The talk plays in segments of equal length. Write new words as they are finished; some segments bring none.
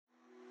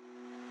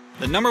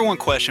The number one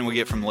question we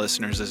get from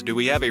listeners is, do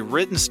we have a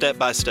written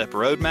step-by-step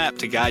roadmap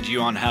to guide you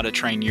on how to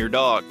train your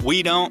dog?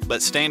 We don't,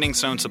 but Standing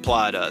Stone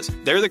Supply does.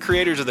 They're the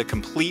creators of the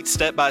complete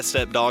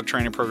step-by-step dog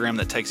training program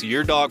that takes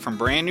your dog from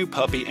brand new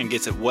puppy and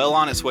gets it well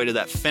on its way to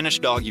that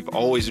finished dog you've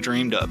always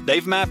dreamed of.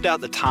 They've mapped out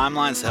the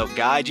timelines to help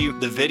guide you,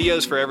 the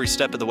videos for every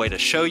step of the way to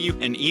show you,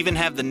 and even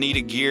have the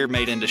needed gear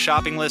made into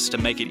shopping lists to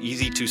make it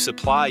easy to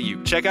supply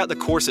you. Check out the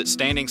course at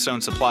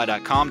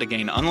standingstonesupply.com to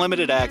gain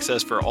unlimited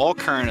access for all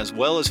current as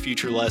well as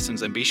future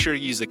lessons, and be sure to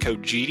use the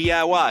code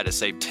GDIY to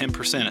save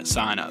 10% at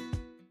sign up.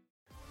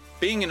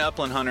 Being an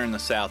upland hunter in the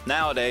South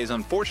nowadays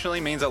unfortunately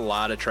means a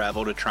lot of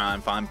travel to try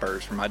and find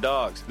birds for my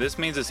dogs. This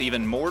means it's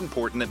even more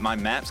important that my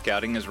map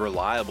scouting is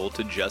reliable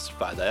to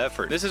justify the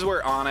effort. This is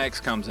where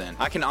onX comes in.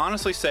 I can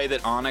honestly say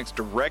that onX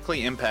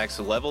directly impacts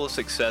the level of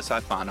success I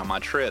find on my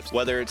trips,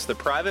 whether it's the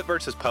private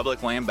versus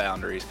public land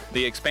boundaries,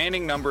 the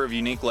expanding number of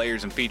unique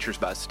layers and features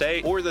by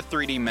state, or the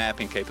 3D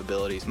mapping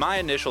capabilities. My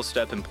initial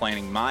step in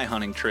planning my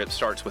hunting trip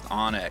starts with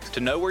onX.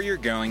 To know where you're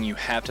going, you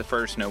have to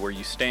first know where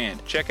you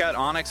stand. Check out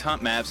onX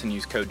Hunt Maps and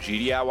use code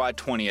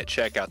GDIY20 at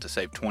checkout to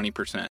save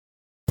 20%.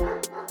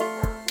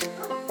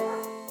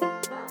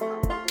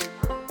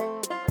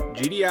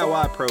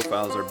 GDIY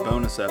profiles are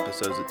bonus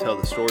episodes that tell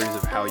the stories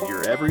of how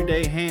your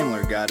everyday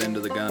handler got into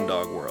the gun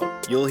dog world.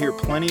 You'll hear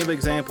plenty of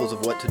examples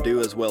of what to do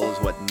as well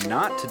as what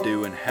not to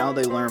do and how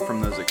they learn from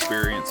those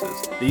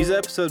experiences. These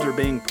episodes are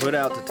being put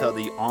out to tell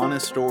the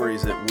honest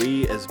stories that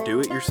we as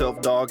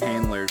do-it-yourself dog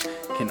handlers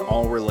can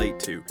all relate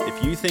to.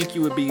 If you think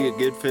you would be a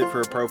good fit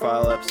for a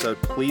profile episode,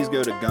 please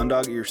go to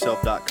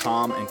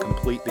gundogityourself.com and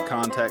complete the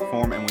contact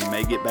form, and we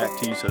may get back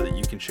to you so that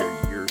you can share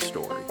your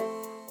story.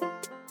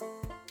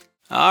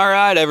 All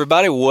right,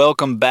 everybody,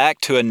 welcome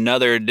back to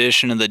another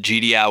edition of the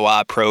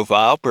GDIY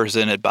Profile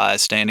presented by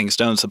Standing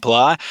Stone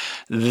Supply.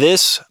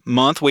 This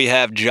month we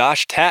have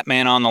Josh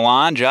Tapman on the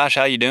line. Josh,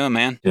 how you doing,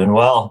 man? Doing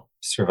well.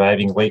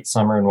 Surviving late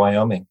summer in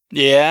Wyoming.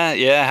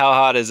 Yeah. How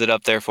hot is it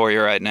up there for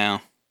you right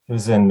now? It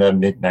was in the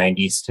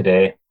mid-90s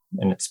today,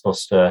 and it's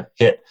supposed to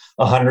hit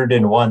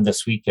 101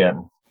 this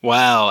weekend.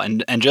 Wow,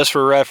 and just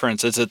for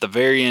reference, it's at the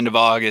very end of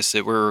August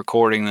that we're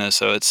recording this,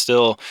 so it's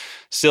still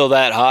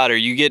that hot. Are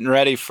you getting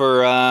ready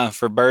for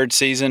bird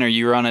season? Are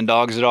you running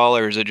dogs at all,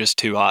 or is it just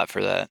too hot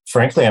for that?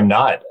 Frankly, I'm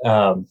not.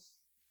 I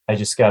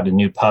just got a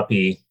new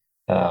puppy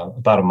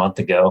about a month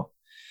ago,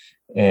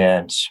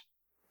 and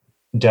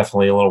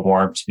definitely a little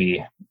warm to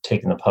be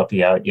taking the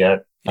puppy out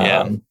yet.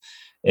 Yeah.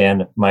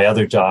 And my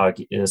other dog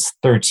is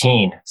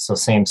 13, so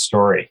same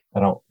story. I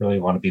don't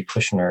really want to be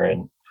pushing her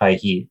in high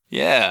heat.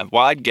 Yeah,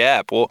 wide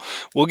gap.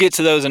 We'll get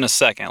to those in a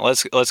second.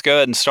 Let's go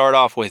ahead and start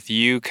off with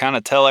you. Kind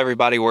of tell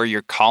everybody where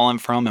you're calling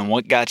from and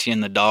what got you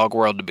in the dog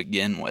world to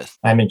begin with.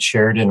 I'm in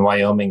Sheridan,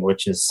 Wyoming,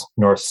 which is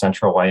north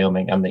central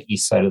Wyoming on the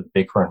east side of the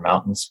Bighorn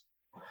Mountains.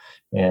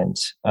 And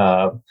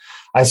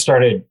I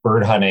started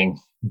bird hunting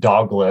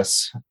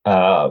dogless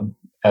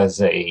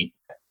as a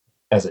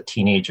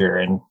teenager,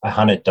 and I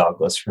hunted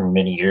dogless for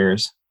many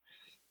years.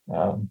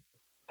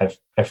 I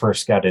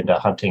first got into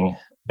hunting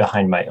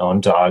behind my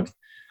own dog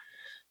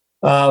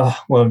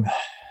when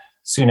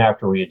soon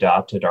after we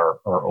adopted our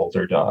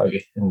older dog,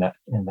 and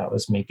that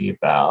was maybe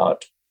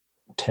about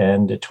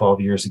 10 to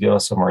 12 years ago,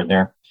 somewhere in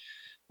there.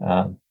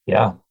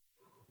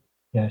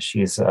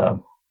 She's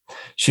an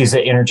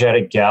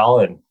energetic gal,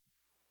 and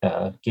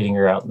getting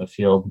her out in the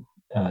field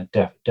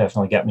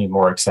definitely got me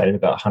more excited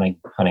about hunting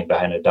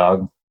behind a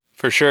dog.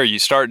 For sure. You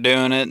start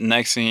doing it, and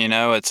next thing you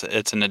know, it's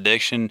an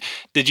addiction.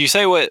 Did you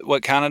say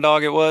what kind of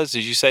dog it was?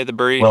 Did you say the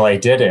breed? Well, I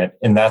didn't,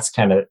 and that's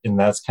kind of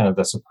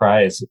the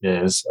surprise.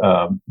 Is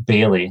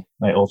Bailey,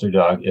 my older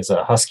dog, is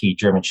a Husky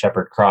German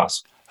Shepherd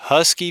cross.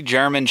 Husky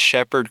German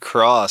Shepherd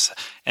cross,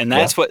 and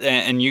that's what.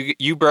 And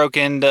you broke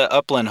into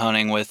upland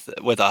hunting with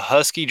a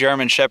Husky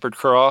German Shepherd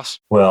cross.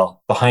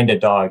 Well, behind a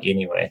dog,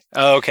 anyway.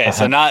 Oh, okay,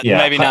 so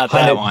maybe not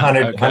that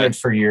one. Hunted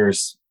for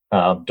years,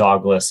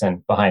 dogless,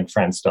 and behind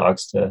friends'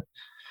 dogs to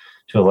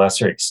a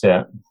lesser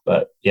extent.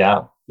 But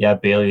yeah,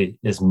 Bailey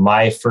is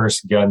my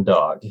first gun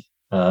dog.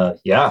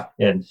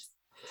 And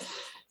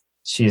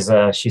she's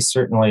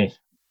certainly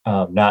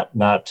not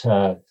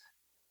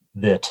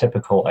the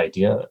typical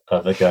idea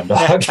of a gun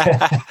dog.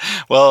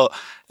 Well,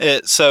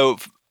 so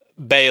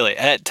Bailey,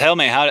 tell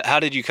me,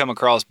 how did you come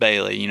across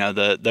Bailey? You know,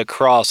 the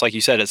cross, like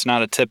you said, it's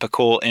not a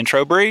typical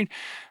intro breed,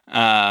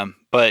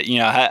 but you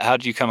know, how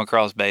did you come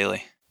across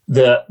Bailey?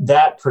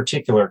 That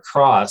particular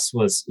cross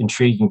was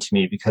intriguing to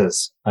me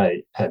because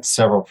I had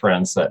several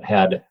friends that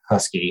had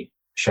Husky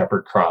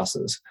Shepherd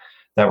crosses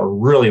that were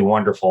really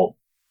wonderful,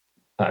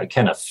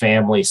 kind of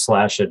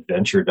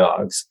family/adventure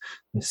dogs.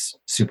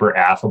 Super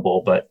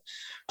affable, but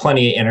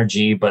plenty of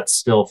energy, but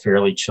still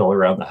fairly chill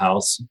around the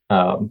house.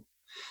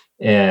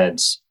 And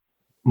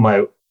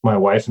my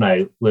wife and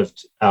I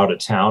lived out of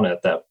town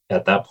at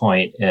that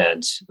point,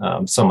 and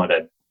someone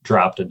had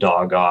dropped a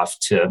dog off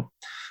to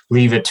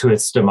leave it to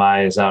its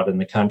demise out in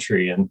the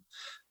country. And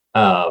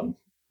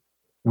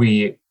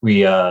we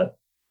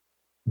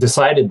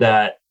decided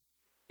that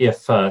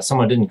if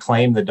someone didn't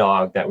claim the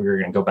dog, that we were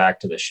going to go back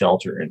to the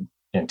shelter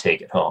and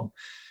take it home.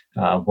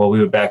 Well, we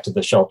went back to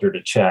the shelter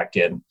to check,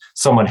 and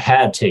someone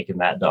had taken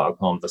that dog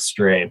home, the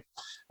stray.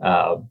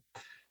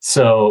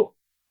 So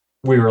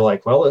we were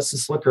like, well, let's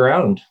just look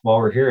around while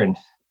we're here, and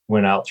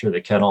went out through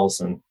the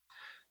kennels, and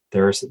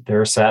there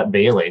sat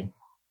Bailey.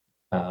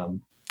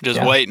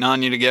 Just waiting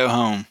on you to go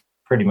home.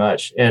 Pretty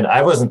much. And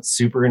I wasn't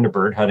super into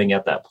bird hunting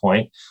at that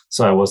point.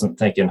 So I wasn't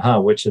thinking,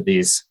 which of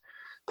these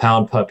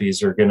pound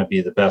puppies are going to be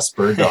the best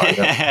bird dog.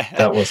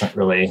 That wasn't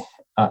really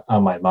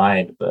on my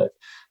mind. But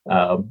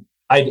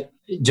I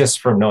just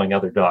from knowing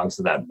other dogs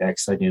of that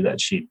mix, I knew that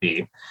she'd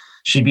be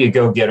a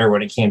go-getter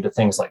when it came to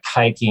things like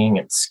hiking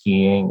and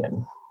skiing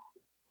and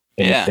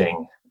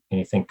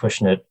anything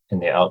pushing it in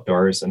the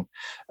outdoors. And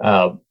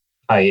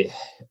I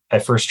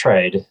first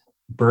tried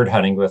bird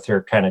hunting with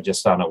her kind of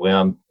just on a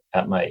whim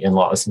at my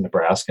in-laws in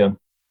Nebraska.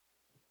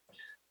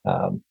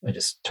 I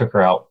just took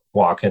her out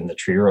walking the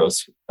tree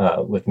rows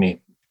with me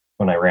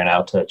when I ran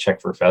out to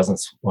check for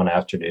pheasants one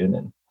afternoon,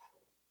 and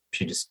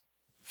she just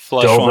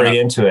dove right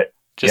into it.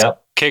 Just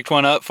kicked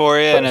one up for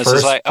you, and it's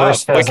just like,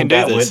 we can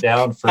do this. Went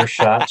down first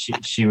shot.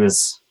 She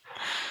was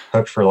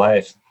hooked for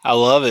life. I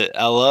love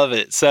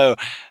it. So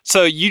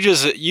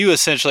you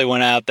essentially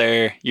went out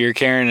there, you're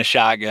carrying a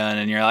shotgun,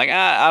 and you're like,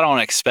 I don't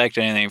expect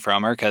anything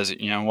from her, because,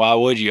 why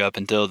would you up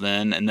until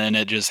then? And then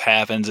it just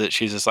happens that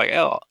she's just like,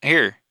 oh,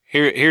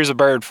 here's a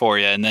bird for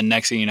you. And then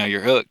next thing you know,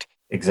 you're hooked.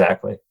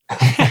 Exactly.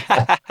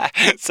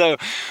 So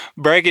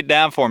break it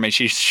down for me.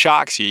 She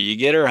shocks you. You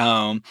get her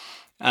home.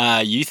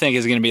 You think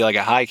it's going to be like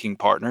a hiking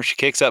partner. She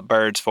kicks up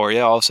birds for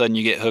you. All of a sudden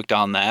you get hooked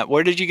on that.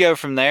 Where did you go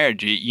from there?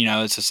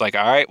 It's just like,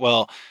 all right,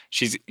 well,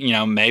 she's,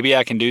 maybe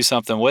I can do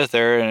something with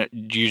her.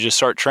 Do you just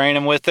start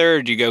training with her?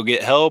 Or do you go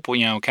get help?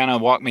 Kind of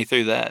walk me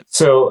through that.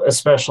 So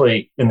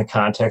especially in the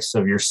context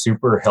of your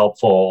super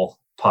helpful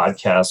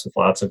podcast with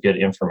lots of good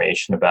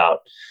information about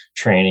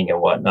training and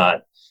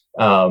whatnot,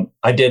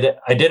 I did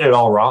it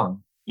all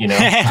wrong.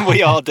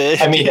 We all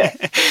did. I mean,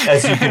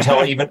 as you can tell,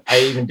 I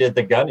even did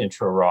the gun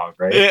intro wrong,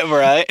 right? Yeah,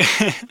 right.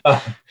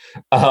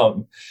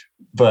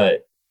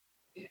 But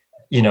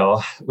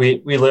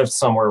we lived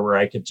somewhere where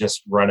I could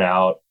just run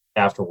out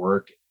after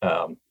work,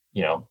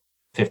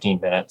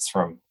 15 minutes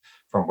from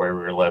where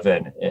we were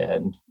living,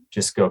 and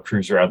just go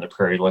cruise around the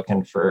prairie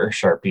looking for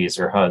Sharpies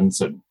or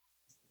Huns, and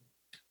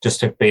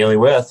just took Bailey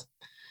with,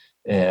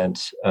 and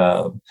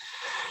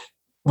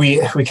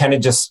we kind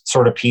of just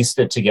sort of pieced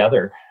it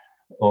together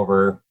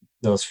over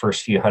those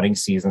first few hunting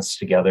seasons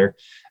together.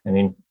 I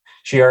mean,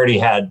 she already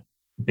had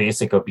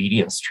basic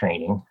obedience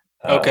training.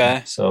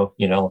 Okay. So,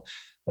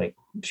 like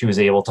she was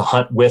able to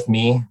hunt with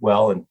me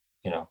well, and,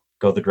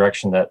 go the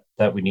direction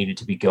that we needed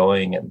to be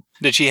going. And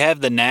did she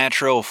have the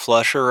natural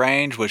flusher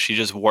range? Was she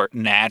just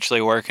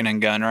naturally working in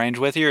gun range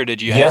with you, or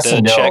did you have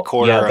to check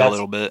quarter a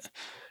little bit?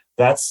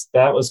 That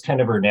was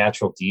kind of her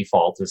natural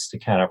default, is to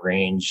kind of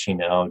range,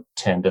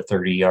 10 to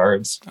 30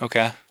 yards.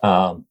 Okay.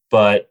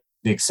 But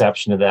the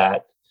exception to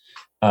that,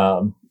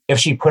 if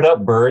she put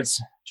up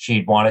birds,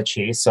 she'd want to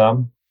chase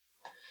them.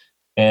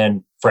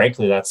 And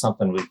frankly, that's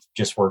something we've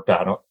just worked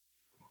on,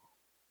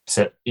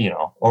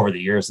 over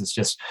the years. It's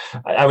just,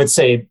 I would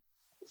say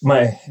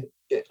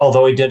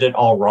although I did it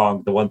all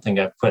wrong, the one thing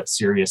I've put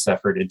serious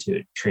effort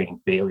into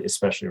training Bailey,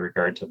 especially in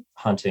regard to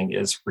hunting,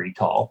 is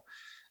recall.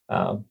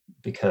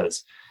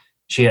 Because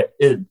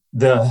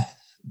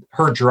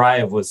her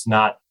drive was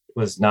not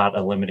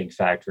a limiting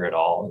factor at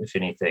all. If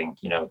anything,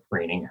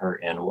 reining her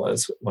in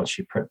was once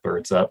she put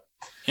birds up.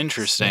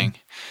 Interesting.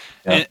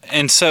 So, yeah.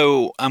 And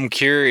so I'm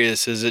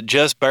curious, is it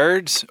just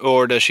birds,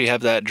 or does she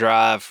have that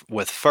drive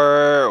with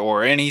fur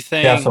or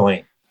anything?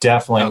 Definitely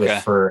okay.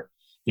 With fur.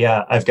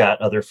 Yeah. I've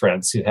got other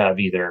friends who have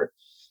either,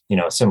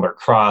 a similar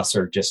cross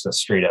or just a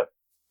straight up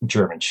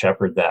German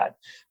Shepherd. That,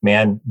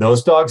 man,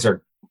 those dogs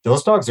are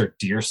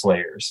deer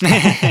slayers.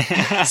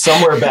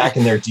 Somewhere back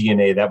in their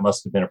DNA, that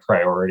must have been a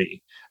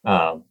priority.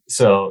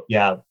 So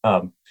yeah,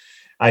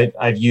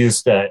 I've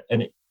used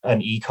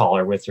an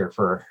e-collar with her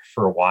for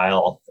a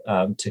while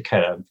to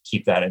kind of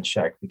keep that in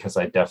check, because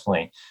I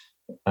definitely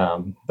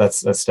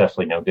that's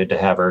definitely no good to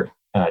have her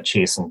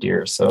chasing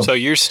deer. So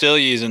you're still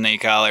using the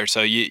e-collar.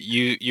 So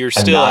you're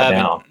still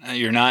having.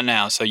 You're not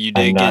now. So you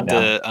did get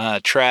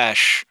the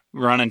trash.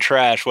 Running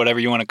trash,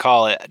 whatever you want to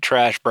call it,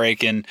 trash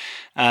breaking.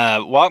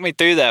 Walk me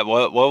through that.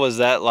 What was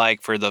that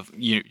like for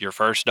your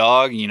first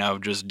dog?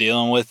 Just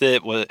dealing with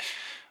it, with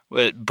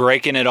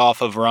breaking it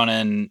off of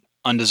running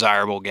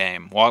undesirable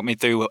game. Walk me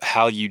through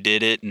how you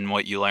did it and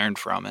what you learned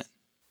from it.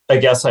 I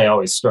guess I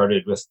always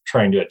started with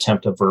trying to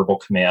attempt a verbal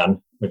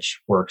command,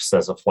 which works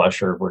as a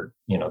flusher, where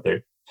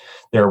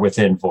they're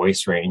within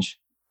voice range,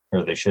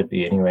 or they should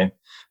be anyway.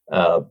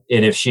 And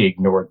if she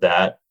ignored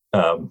that,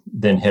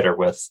 then hit her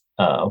with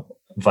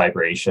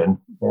vibration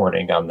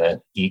warning on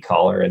the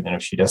e-collar, and then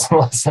if she doesn't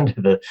listen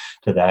to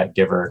that,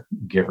 give her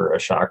a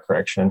shock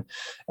correction.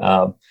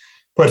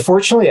 But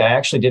fortunately, I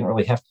actually didn't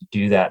really have to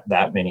do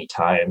that many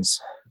times.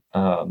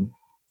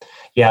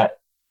 Yeah,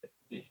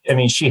 I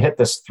mean, she hit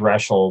this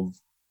threshold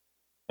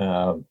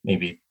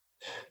maybe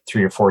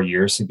 3 or 4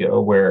 years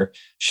ago, where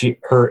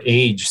her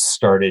age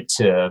started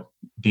to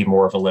be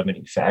more of a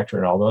limiting factor.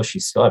 And although she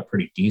still had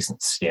pretty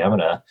decent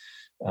stamina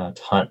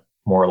to hunt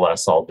more or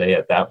less all day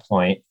at that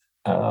point,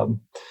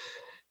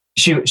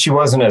 she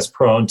wasn't as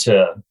prone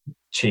to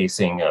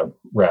chasing a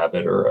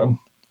rabbit or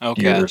a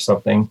deer or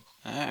something.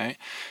 All right.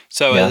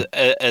 So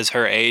as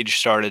her age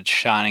started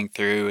shining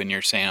through and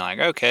you're saying like,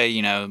 okay,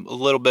 a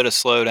little bit of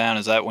slowdown,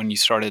 is that when you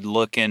started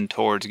looking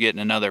towards getting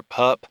another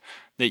pup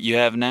that you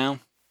have now?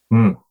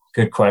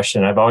 Good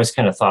question. I've always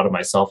kind of thought of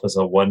myself as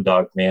a one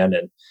dog man,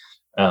 and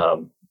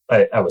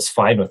I was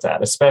fine with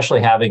that,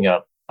 especially having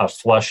a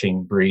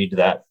Flushing breed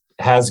that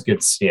has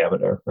good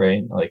stamina,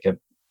 right? Like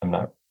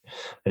I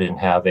didn't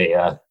have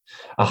a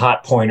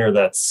hot pointer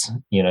that's,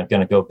 going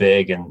to go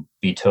big and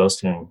be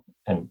toast in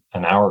an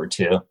hour or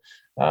two.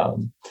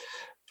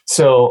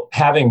 So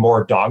having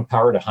more dog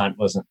power to hunt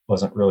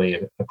wasn't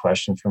really a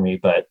question for me,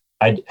 but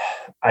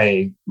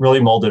I really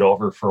mulled it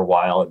over for a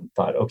while and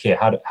thought, okay,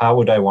 how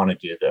would I want to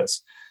do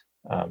this?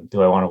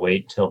 Do I want to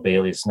wait until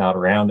Bailey's not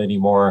around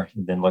anymore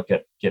and then look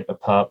at getting a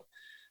pup?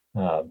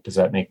 Does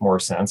that make more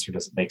sense, or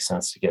does it make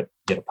sense to get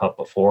a pup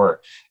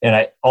before? And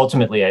I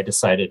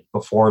decided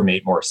before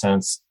made more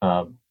sense,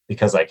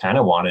 because I kind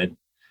of wanted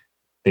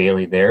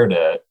Bailey there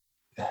to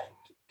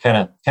kind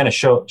of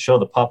show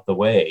the pup the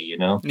way,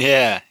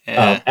 Yeah.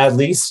 At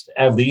least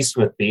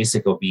with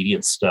basic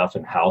obedience stuff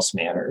and house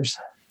manners.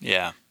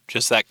 Yeah.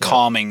 Just that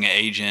calming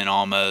agent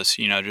almost,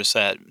 just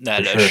that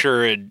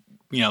assured,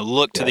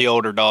 look to the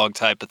older dog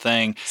type of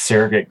thing.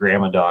 Surrogate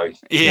grandma dog.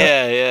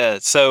 Yeah.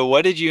 So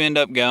what did you end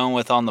up going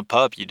with on the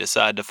pup? You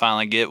decide to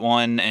finally get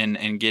one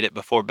and get it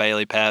before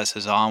Bailey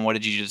passes on. What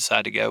did you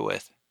decide to go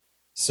with?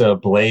 So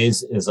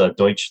Blaze is a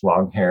Deutsch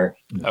Longhair.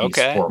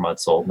 Okay. He's 4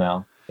 months old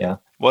now. Yeah.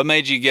 What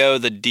made you go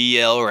the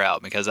DL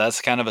route? Because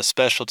that's kind of a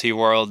specialty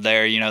world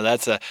there.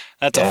 That's a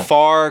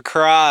far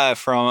cry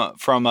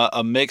from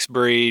a mixed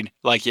breed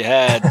like you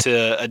had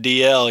to a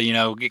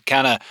DL.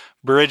 Kind of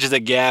bridge the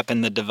gap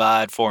and the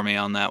divide for me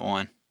on that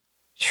one.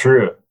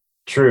 True.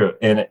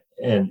 And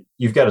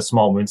you've got a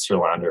small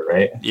Münsterlander,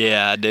 right?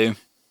 Yeah, I do.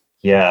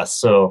 Yeah.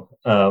 So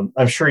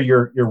I'm sure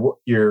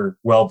you're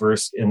well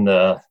versed in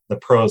the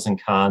pros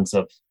and cons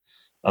of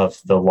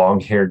the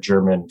long-haired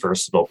German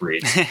versatile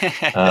breed.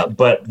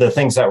 But the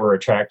things that were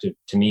attractive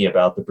to me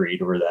about the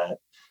breed were that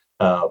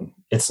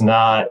it's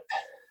not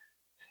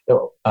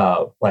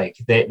like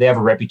they have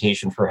a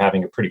reputation for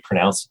having a pretty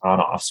pronounced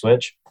on-off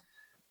switch.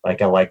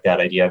 Like I like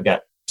that idea. I've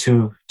got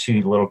two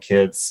little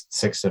kids,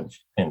 6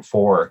 and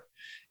 4.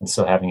 And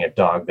so having a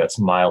dog that's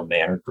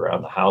mild-mannered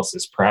around the house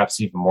is perhaps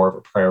even more of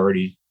a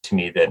priority to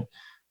me than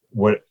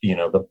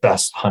the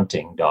best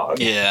hunting dog.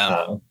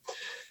 Yeah.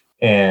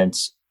 And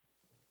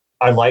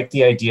I like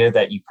the idea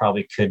that you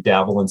probably could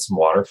dabble in some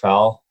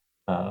waterfowl.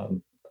 I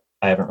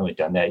haven't really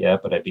done that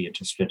yet, but I'd be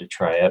interested to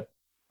try it.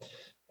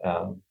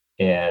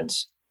 And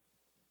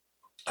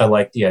I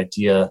like the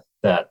idea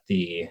that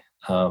the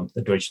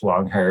Deutsch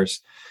Longhairs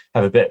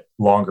have a bit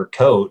longer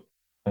coat,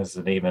 as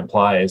the name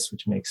implies,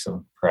 which makes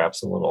them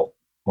perhaps a little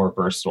more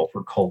versatile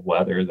for cold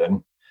weather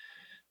than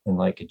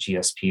like a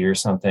GSP or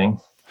something.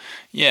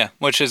 Yeah,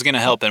 which is going to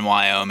help in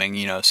Wyoming,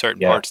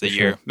 certain parts of the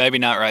year. Sure. Maybe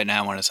not right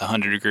now when it's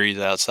 100 degrees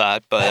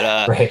outside,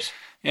 but right.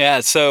 Yeah.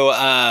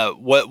 So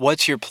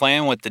what's your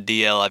plan with the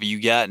DL? Have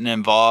you gotten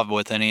involved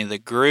with any of the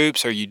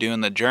groups? Are you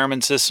doing the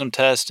German system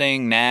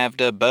testing,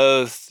 NAVHDA,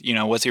 both?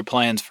 What's your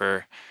plans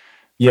for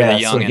the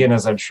youngin'? So again,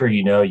 as I'm sure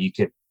you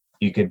could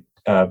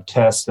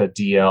test the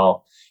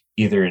DL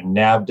either in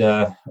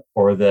NAVHDA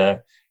or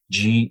the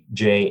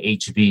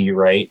GJHV,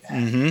 right?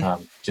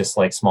 Mm-hmm. Just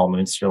like small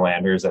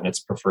Münsterlanders, and it's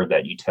preferred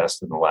that you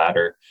test in the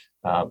latter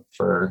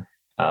for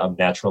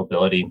natural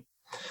ability.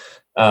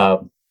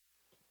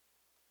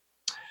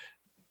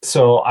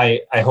 So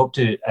I hope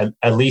to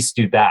at least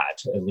do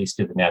that, at least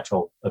do the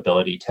natural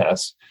ability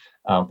test,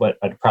 but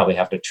I'd probably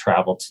have to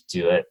travel to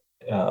do it.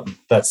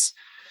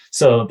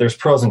 So there's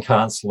pros and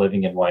cons to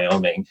living in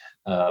Wyoming.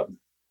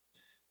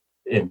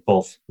 It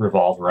both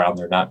revolve around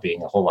there not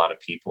being a whole lot of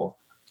people.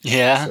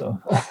 Yeah.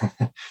 So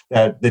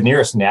the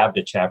nearest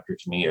NAVHDA chapter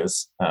to me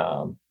is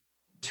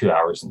 2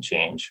 hours and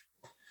change.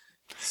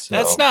 So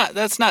that's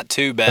not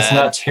too bad. It's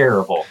not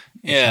terrible.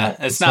 Yeah,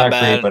 it's not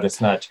bad, great, but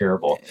it's not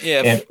terrible.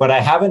 Yeah. But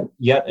I haven't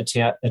yet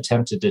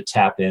attempted to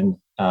tap in,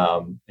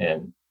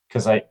 and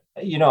because I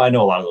know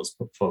a lot of those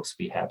folks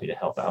would be happy to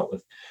help out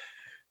with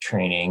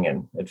training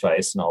and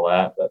advice and all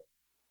that, but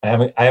I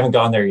haven't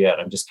gone there yet.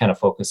 I'm just kind of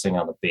focusing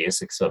on the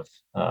basics of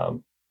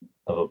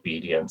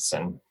obedience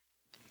and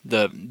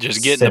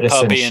just getting the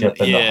puppy in the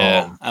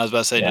home. I was about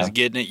to say, just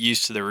getting it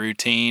used to the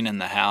routine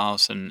and the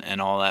house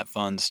and all that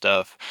fun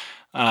stuff.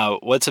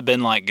 What's it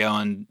been like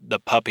going the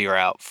puppy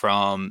route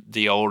from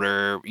the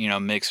older,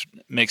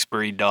 mixed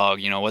breed dog?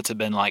 What's it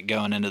been like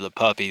going into the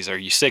puppies? Are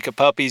you sick of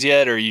puppies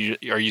yet? Or are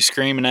you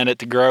screaming at it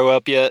to grow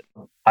up yet?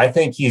 I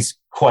think he's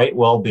quite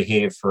well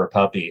behaved for a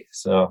puppy.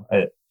 So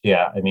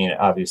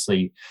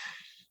obviously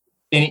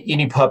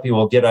any puppy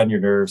will get on your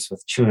nerves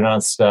with chewing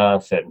on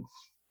stuff and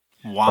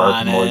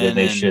barking more than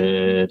they whining and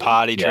should.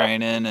 potty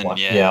training and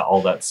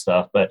all that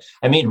stuff. But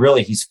I mean,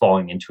 really, he's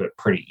falling into it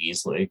pretty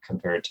easily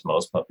compared to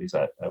most puppies,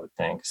 I would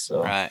think.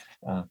 So right.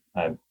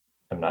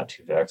 I'm not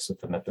too vexed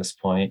with him at this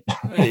point.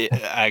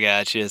 I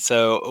got you.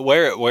 So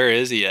where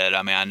is he at?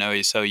 I mean, I know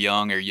he's so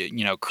young. Or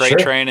crate Sure.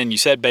 training. You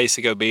said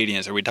basic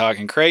obedience. Are we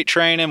talking crate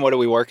training? What are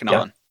we working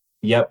on?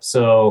 Yep.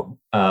 So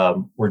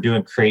we're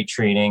doing crate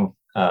training.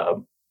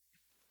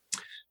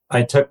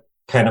 I took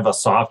kind of a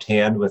soft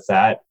hand with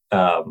that.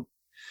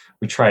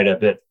 We tried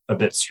a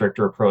bit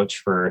stricter approach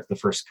for the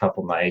first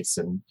couple nights,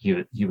 and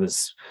he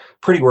was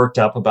pretty worked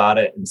up about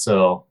it. And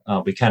so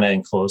we kind of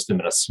enclosed him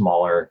in a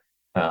smaller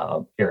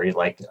area,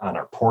 like on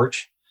our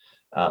porch,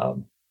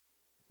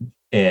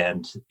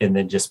 and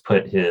then just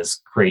put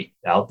his crate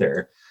out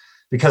there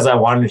because I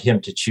wanted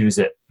him to choose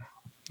it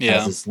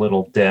as his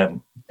little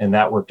den, and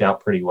that worked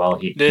out pretty well.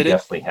 He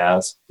definitely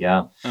has.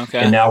 Yeah. Okay.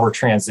 And now we're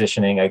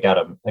transitioning. I got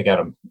him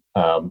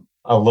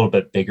a little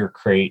bit bigger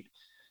crate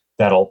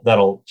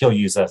that'll he'll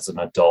use as an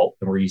adult,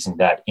 and we're using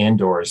that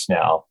indoors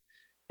now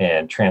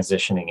and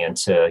transitioning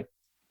into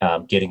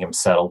getting him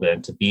settled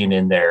into being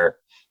in there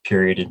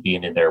period and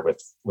being in there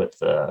with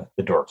the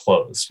door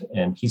closed,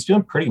 and he's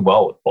doing pretty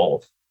well with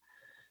both.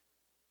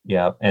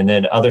 Yeah. And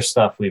then other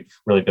stuff we've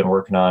really been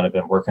working on. I've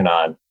been working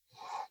on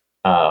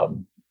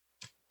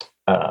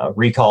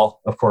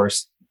recall, of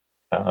course.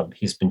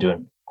 He's been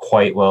doing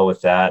quite well with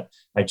that.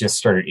 I just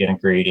started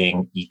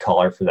integrating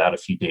e-collar for that a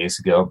few days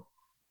ago.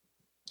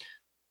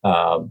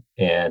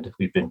 And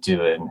we've been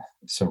doing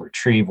some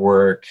retrieve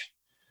work,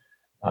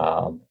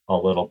 a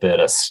little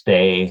bit of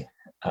stay,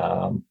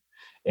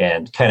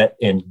 and kind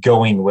of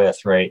going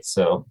with, right.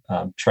 So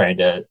trying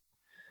to,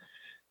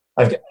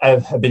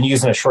 I've been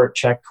using a short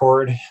check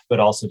cord, but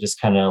also just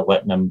kind of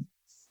letting them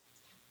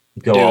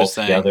go all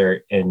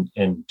together and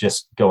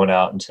just going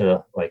out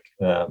into like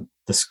the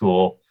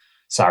school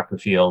soccer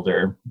field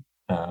or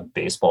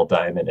baseball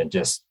diamond and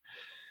just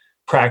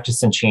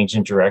practice and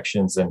changing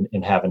directions and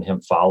having him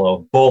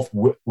follow both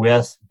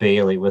with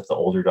Bailey, with the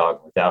older dog,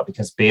 and without,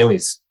 because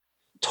Bailey's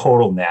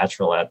total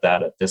natural at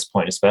that at this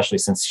point, especially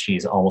since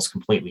she's almost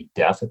completely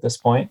deaf at this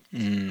point.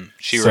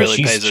 She really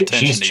pays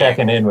attention. She's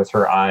checking in with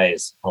her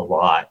eyes a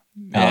lot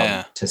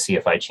to see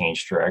if I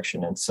change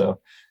direction. And so,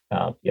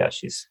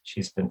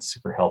 she's been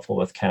super helpful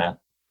with kind of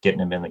getting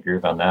him in the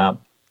groove on that.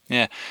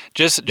 Yeah.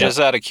 Just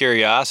out of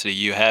curiosity,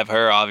 you have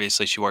her,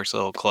 obviously she works a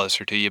little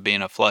closer to you,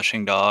 being a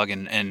Flushing dog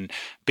and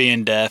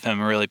being deaf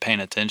and really paying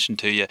attention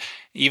to you.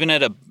 Even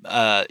at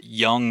a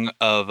young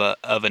of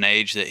an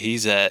age that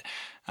he's at,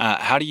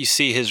 how do you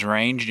see his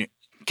range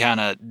kind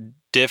of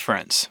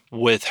difference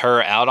with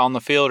her out on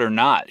the field or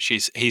not?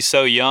 He's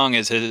so young.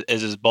 Is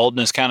his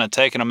boldness kind of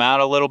taking him out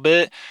a little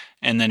bit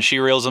and then she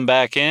reels him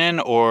back in,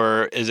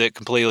 or is it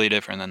completely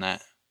different than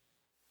that?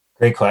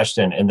 Great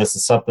question. And this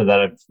is something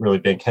that I've really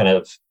been kind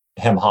of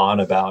hem-hawing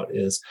about,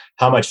 is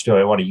how much do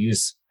I want to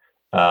use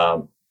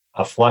a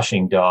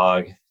Flushing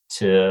dog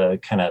to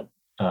kind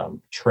of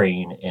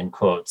train, in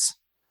quotes,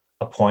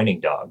 a pointing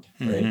dog,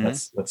 right? Mm-hmm.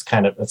 That's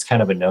kind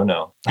of a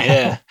no-no.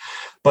 Yeah.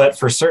 But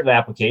for certain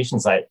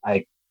applications,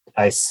 I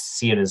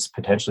see it as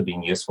potentially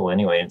being useful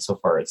anyway. And so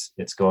far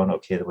it's going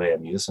okay the way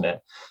I'm using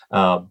it.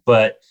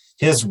 But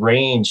his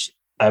range,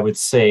 I would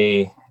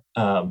say,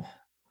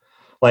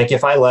 like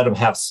if I let him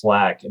have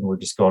slack and we're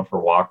just going for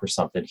a walk or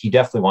something, he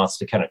definitely wants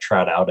to kind of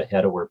trot out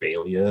ahead of where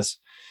Bailey is.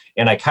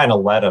 And I kind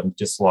of let him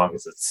just as long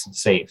as it's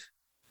safe.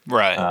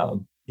 Right.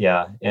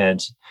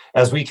 And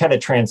as we kind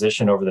of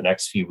transition over the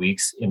next few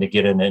weeks into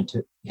getting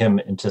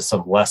into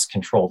some less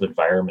controlled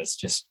environments,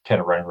 just kind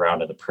of running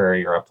around in the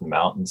prairie or up in the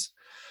mountains,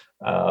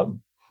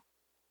 I'll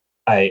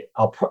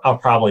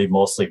probably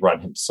mostly run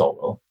him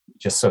solo,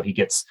 just so he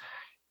gets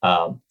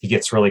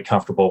really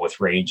comfortable with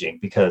ranging,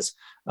 because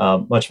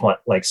much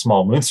like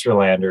small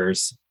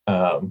Munsterlanders,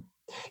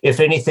 if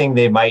anything,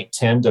 they might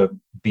tend to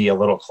be a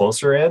little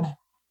closer in,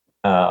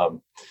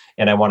 and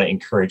I want to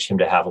encourage him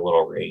to have a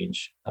little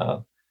range.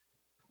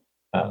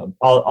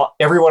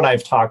 Everyone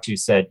I've talked to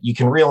said you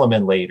can reel him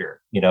in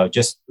later.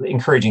 Just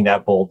encouraging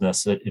that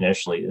boldness that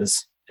initially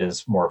is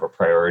more of a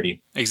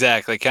priority.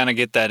 Exactly. Kind of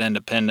get that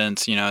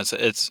independence.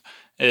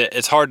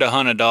 It's hard to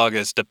hunt a dog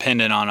that's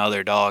dependent on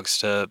other dogs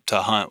to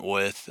hunt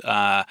with.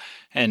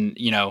 And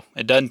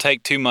it doesn't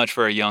take too much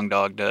for a young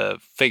dog to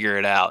figure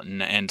it out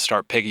and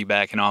start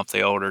piggybacking off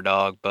the older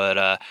dog.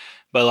 But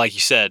like you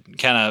said,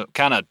 kind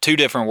of two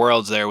different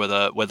worlds there with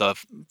a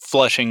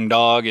Flushing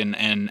dog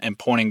and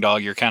pointing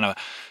dog. Your kind of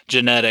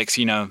genetics,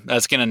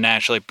 that's going to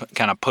naturally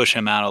kind of push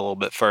him out a little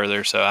bit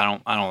further. So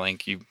I don't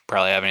think you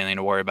probably have anything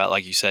to worry about.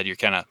 Like you said, you're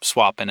kind of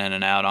swapping in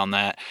and out on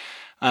that.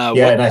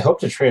 And I hope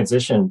to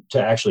transition to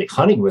actually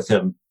hunting with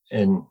him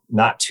in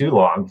not too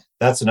long.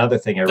 That's another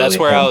thing That's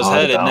where I was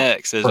headed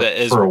next.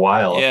 For a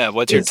while. Yeah.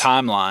 What's your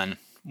timeline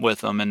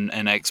with them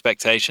and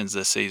expectations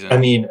this season? I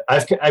mean,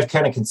 I've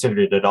kind of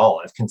considered it all.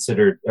 I've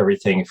considered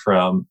everything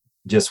from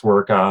just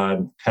work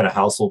on kind of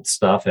household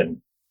stuff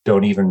and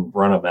don't even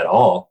run him at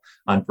all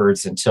on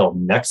birds until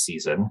next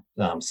season,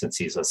 since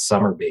he's a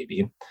summer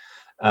baby.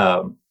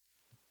 And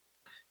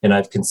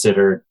I've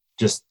considered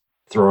just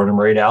throwing him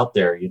right out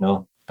there,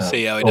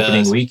 See how he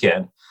opening does.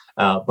 weekend.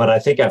 But I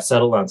think I've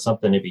settled on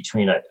something in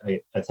between. I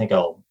think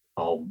I'll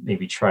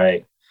maybe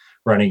try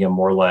running him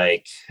more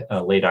like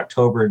late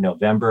October,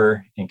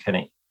 November, and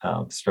kind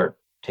of start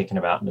taking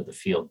him out into the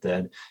field.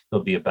 Then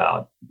he'll be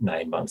about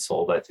 9 months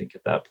old, I think,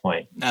 at that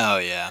point. Oh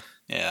yeah,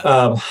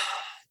 yeah,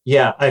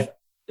 yeah.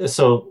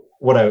 So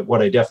what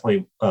I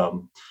definitely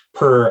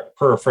per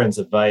a friend's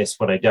advice,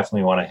 what I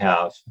definitely want to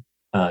have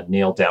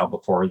nailed down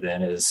before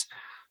then is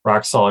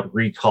rock solid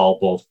recall,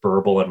 both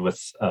verbal and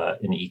with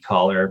an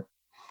e-collar.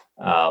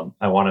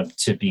 I want him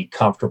to be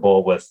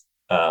comfortable with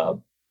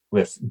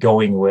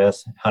going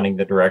with hunting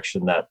the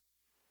direction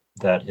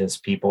that his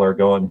people are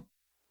going,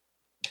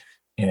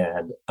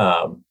 and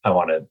I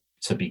want it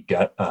to be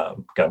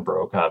gun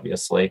broke,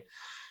 obviously.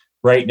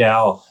 Right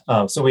now,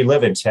 so we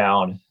live in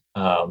town,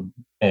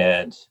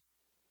 and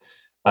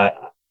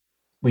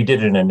we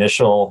did an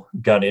initial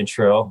gun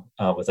intro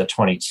with a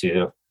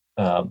 22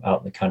 out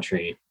in the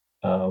country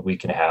a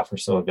week and a half or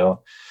so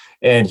ago,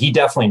 and he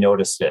definitely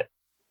noticed it.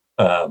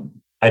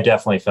 I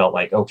definitely felt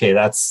like, okay,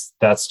 that's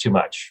too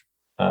much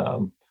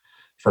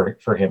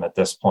for him at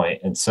this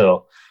point. And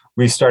so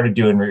we started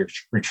doing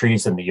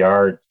retrieves in the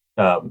yard,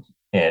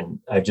 and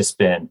I've just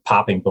been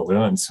popping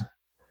balloons.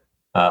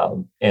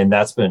 And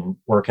that's been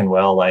working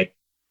well. Like,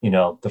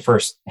 the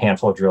first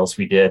handful of drills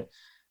we did,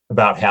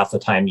 about half the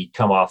time he'd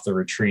come off the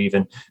retrieve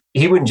and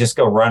he wouldn't just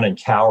go run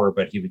and cower,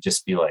 but he would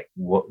just be like,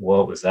 what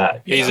was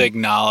that? He's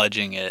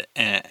acknowledging it.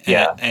 And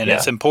Yeah.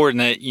 It's important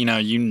that,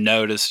 you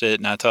noticed it.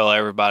 And I tell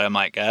everybody, I'm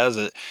like, guys,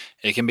 it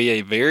can be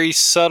a very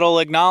subtle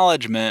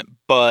acknowledgement,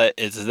 but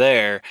it's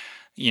there,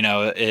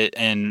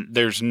 and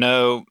there's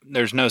no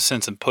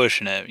sense in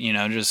pushing it,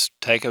 just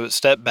take a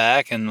step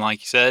back. And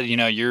like you said,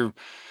 you're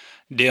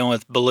dealing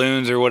with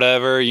balloons or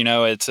whatever,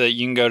 it's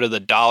you can go to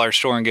the dollar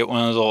store and get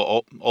one of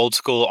those old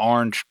school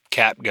orange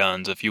cap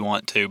guns if you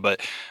want to,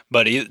 but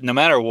no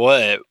matter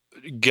what,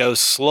 go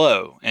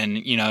slow.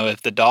 And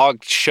if the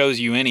dog shows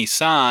you any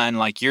sign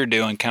like you're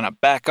doing, kind of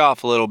back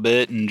off a little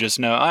bit and just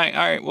know, all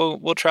right,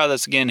 we'll try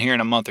this again here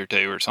in a month or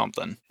two or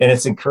something. And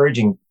it's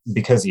encouraging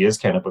because he is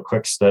kind of a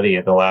quick study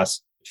of the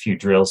last few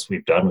drills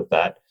we've done with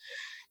that.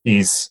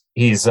 He's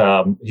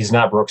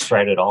not broke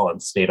stride at all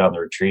and stayed on the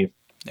retrieve.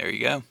 There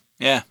you go.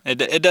 Yeah,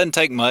 it doesn't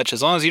take much.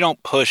 As long as you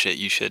don't push it,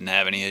 you shouldn't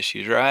have any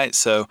issues, right?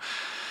 So,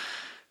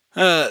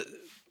 tell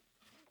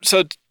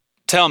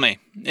me,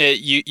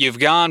 you've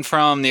gone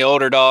from the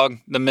older dog,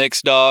 the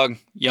mixed dog,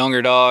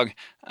 younger dog.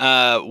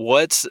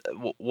 What's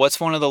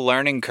one of the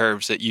learning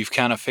curves that you've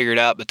kind of figured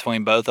out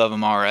between both of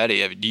them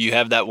already? Do you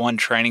have that one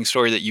training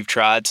story that you've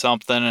tried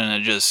something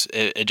and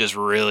it just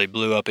really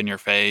blew up in your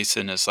face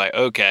and it's like,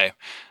 okay,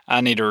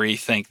 I need to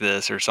rethink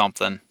this or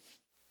something?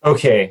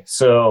 Okay,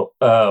 so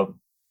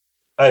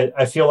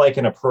I feel like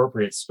an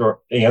appropriate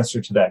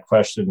answer to that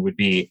question would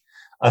be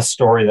a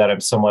story that I'm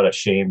somewhat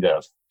ashamed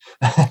of.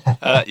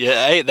 Yeah,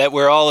 hey, that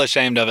we're all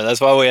ashamed of it.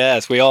 That's why we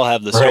ask. We all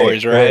have the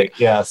stories, right?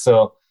 Yeah.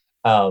 So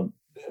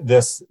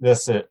this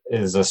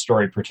is a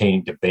story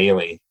pertaining to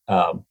Bailey.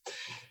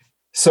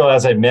 So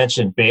as I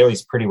mentioned,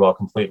 Bailey's pretty well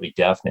completely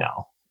deaf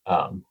now,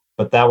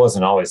 but that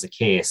wasn't always the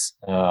case.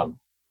 So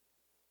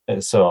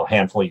a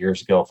handful of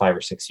years ago, 5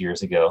 or 6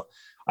 years ago,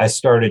 I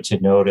started to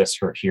notice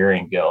her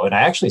hearing go, and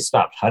I actually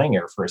stopped hunting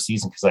her for a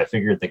season because I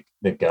figured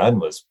the gun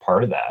was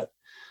part of that.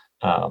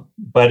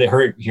 But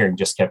her hearing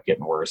just kept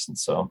getting worse. And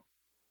so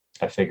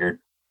I figured,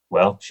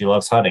 well, she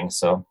loves hunting,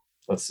 so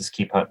let's just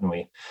keep hunting.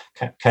 We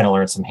kind of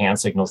learned some hand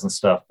signals and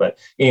stuff. But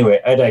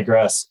anyway, I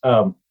digress.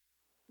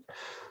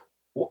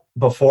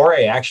 Before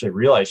I actually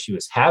realized she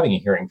was having a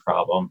hearing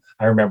problem,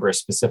 I remember a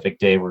specific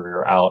day where we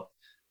were out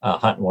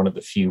hunting one of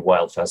the few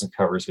wild pheasant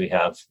covers we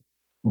have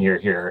near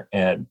here.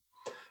 And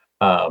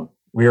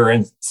we were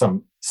in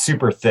some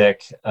super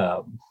thick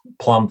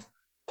plum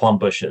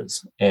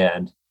bushes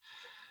and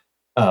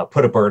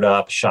put a bird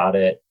up, shot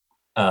it,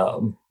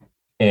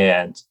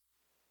 and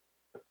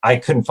I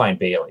couldn't find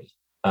Bailey.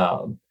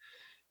 And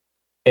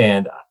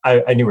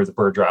I knew where the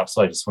bird dropped,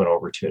 so I just went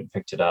over to it and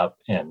picked it up.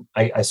 And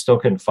I still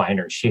couldn't find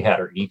her. She had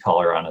her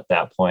e-collar on at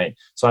that point.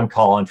 So I'm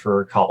calling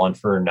for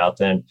her,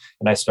 nothing.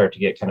 And I start to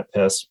get kind of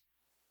pissed.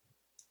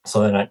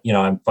 So then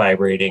I'm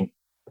vibrating,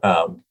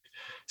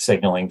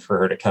 signaling for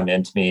her to come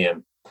into me,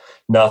 and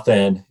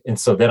nothing. And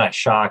so then I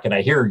shock and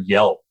I hear her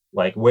yelp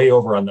like way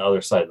over on the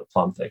other side of the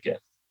plum thicket.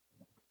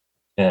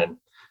 And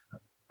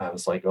I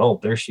was like, oh,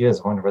 there she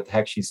is. I wonder what the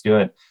heck she's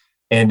doing.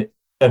 And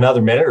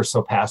another minute or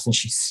so passed and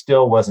she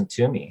still wasn't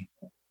to me.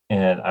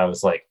 And I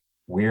was like,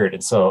 weird.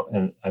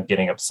 And I'm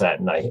getting upset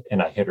and I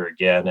hit her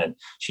again and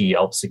she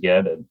yelps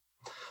again.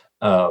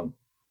 And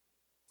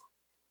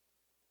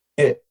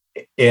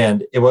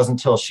it wasn't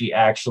until she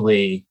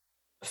actually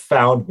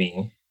found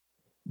me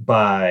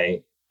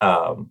by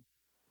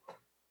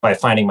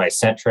finding my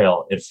scent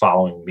trail and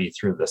following me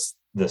through this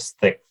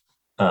thicket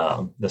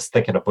of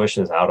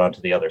bushes out onto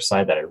the other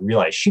side that I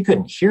realized she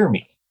couldn't hear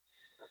me.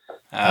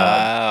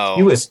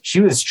 Oh.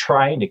 She was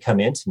trying to come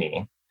into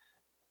me,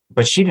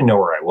 but she didn't know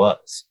where I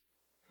was.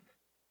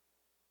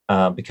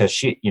 because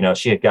she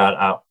had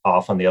got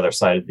off on the other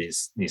side of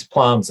these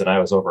plums, and I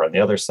was over on the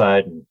other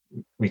side, and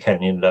we kind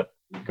of ended up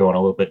going a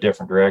little bit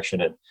different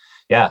direction. And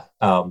yeah,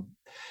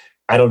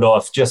 I don't know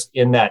if just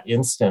in that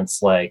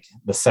instance, like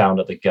the sound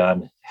of the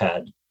gun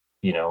had,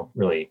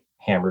 really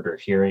hammered her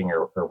hearing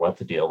or what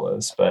the deal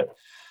was. But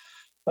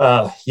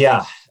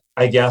yeah,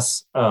 I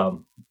guess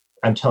I'm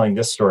telling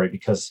this story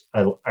because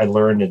I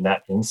learned in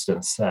that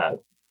instance that,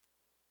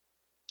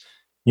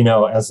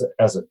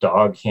 as a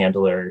dog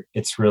handler,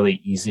 it's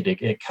really easy to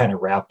get kind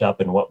of wrapped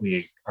up in what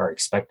we are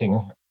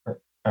expecting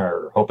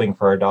or hoping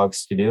for our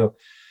dogs to do,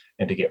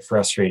 and to get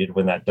frustrated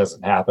when that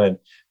doesn't happen.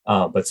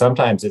 But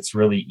sometimes it's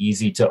really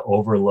easy to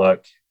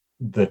overlook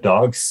the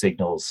dog's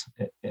signals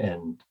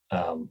and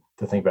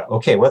to think about,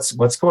 okay, what's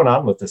going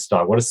on with this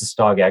dog? What does this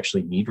dog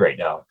actually need right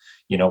now?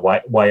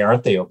 Why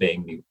aren't they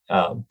obeying me?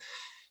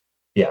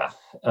 Yeah.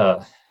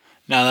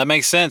 No, that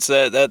makes sense.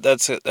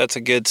 That's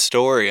a good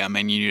story. I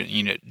mean,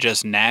 you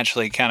just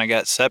naturally kind of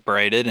got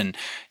separated, and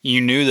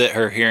you knew that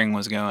her hearing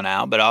was going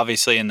out, but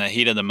obviously in the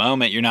heat of the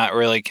moment, you're not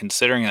really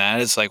considering that.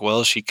 It's like,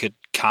 well, she could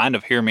kind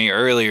of hear me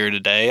earlier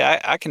today.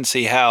 I can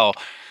see how,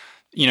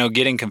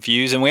 getting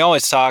confused. And we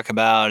always talk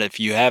about, if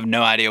you have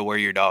no idea where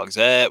your dog's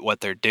at,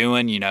 what they're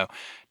doing,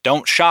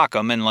 don't shock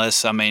them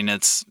unless,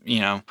 it's,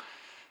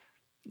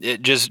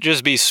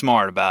 just be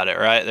smart about it,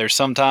 right? There's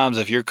sometimes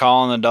if you're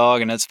calling the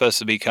dog and it's supposed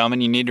to be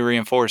coming, you need to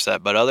reinforce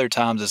that. But other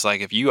times it's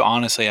like, if you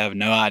honestly have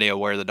no idea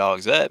where the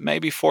dog's at,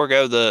 maybe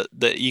forego the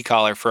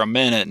e-collar for a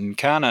minute and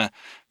kind of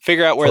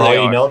figure out where they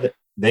are. That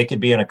they could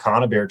be in a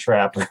conibear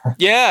trap.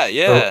 Yeah.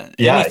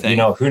 Anything.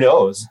 Who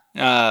knows?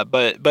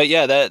 But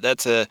yeah,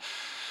 that's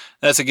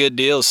a good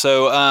deal.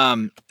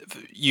 So,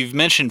 you've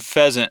mentioned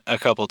pheasant a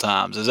couple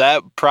times. Is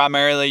that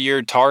primarily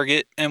your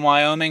target in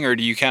Wyoming, or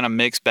do you kind of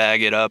mix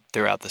bag it up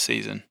throughout the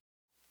season?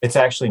 It's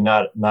actually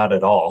not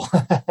at all.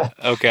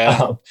 Okay.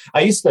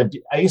 I used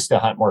to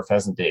hunt more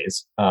pheasant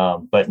days,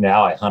 but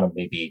now I hunt them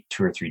maybe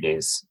 2 or 3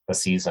 days a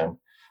season.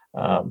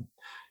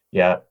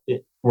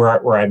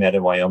 Where I'm at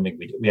in Wyoming,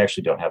 we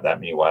actually don't have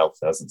that many wild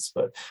pheasants,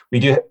 but we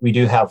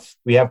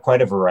have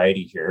quite a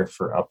variety here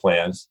for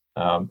uplands,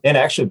 and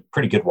actually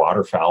pretty good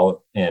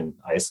waterfowl in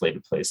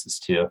isolated places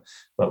too.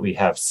 But we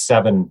have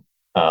 7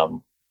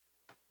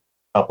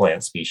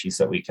 upland species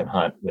that we can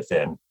hunt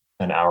within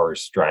an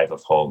hour's drive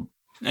of home.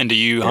 And do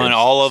you hunt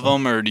all of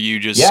them, or do you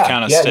just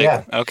kind of stick?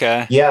 Yeah.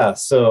 Okay. Yeah.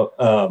 So,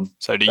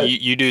 do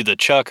you do the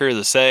chucker,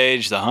 the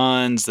sage, the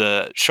huns,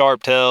 the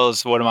sharp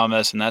tails? What am I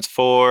missing? That's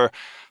 4.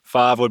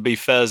 5 would be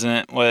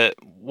pheasant.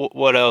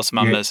 What else am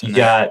I missing?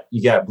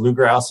 You got blue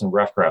grouse and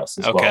rough grouse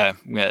as well. Okay.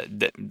 Yeah,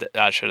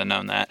 I should have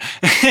known that.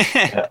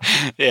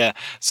 Yeah.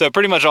 So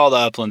pretty much all the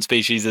upland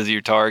species is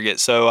your target.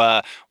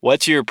 So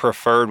what's your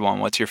preferred one?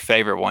 What's your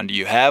favorite one? Do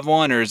you have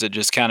one, or is it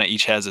just kind of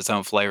each has its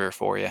own flavor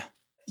for you?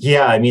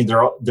 Yeah, I mean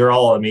they're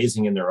all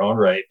amazing in their own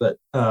right, but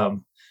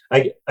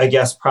I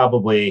guess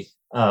probably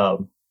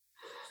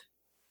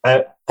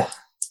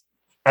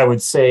I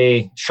would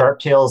say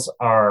sharptails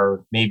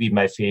are maybe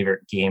my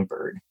favorite game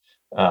bird.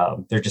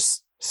 They're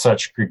just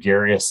such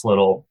gregarious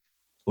little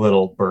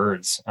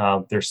birds.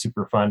 They're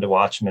super fun to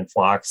watch them in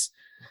flocks,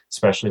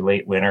 especially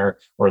late winter,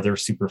 or they're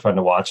super fun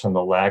to watch on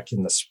the lek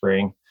in the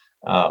spring.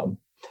 But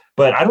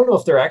I don't know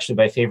if they're actually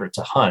my favorite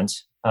to hunt.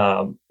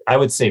 I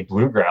would say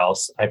blue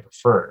grouse I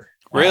prefer.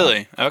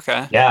 Really?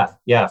 Okay.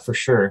 Yeah, for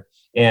sure.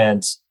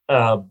 And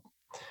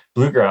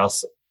blue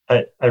grouse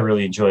I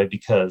really enjoy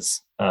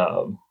because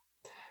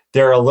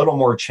they're a little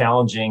more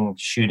challenging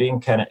shooting,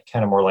 kind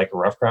of more like a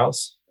rough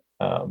grouse.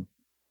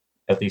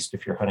 At least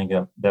if you're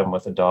hunting them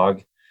with a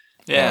dog.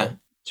 Yeah.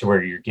 To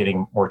where you're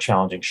getting more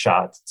challenging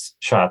shots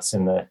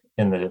in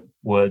the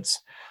woods.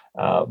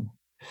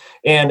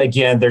 And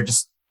again, they're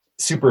just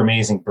super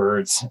amazing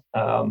birds.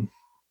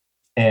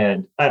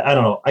 And I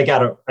don't know, I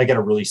got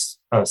a really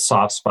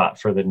soft spot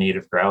for the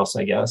native grouse,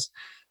 I guess.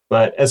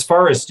 But as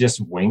far as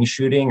just wing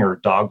shooting or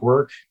dog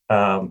work,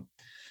 I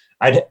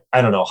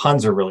don't know.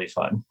 Huns are really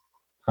fun.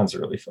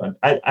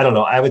 I don't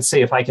know. I would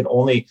say if I could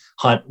only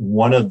hunt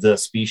one of the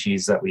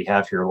species that we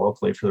have here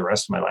locally for the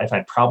rest of my life,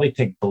 I'd probably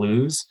pick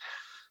blues,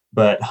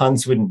 but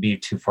Huns wouldn't be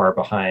too far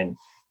behind.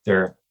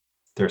 They're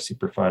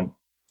super fun.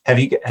 Have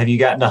you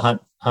gotten to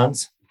hunt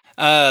Huns?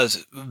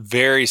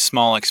 Very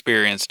small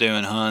experience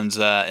doing Huns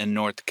in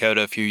North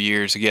Dakota a few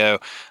years ago.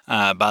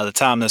 By the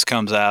time this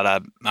comes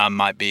out, I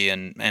might be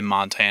in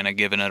Montana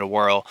giving it a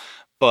whirl.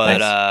 But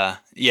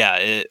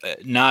nice.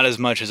 Not as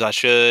much as I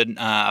should.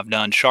 I've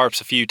done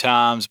sharps a few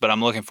times, but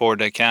I'm looking forward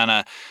to kind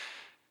of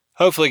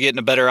hopefully getting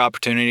a better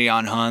opportunity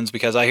on Huns,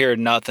 because I hear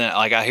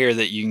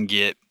that you can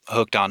get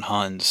hooked on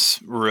Huns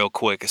real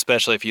quick,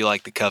 especially if you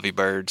like the covey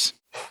birds.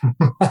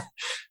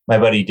 My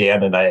buddy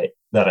Dan and I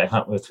that I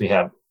hunt with, we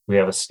have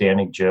a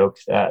standing joke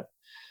that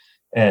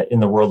in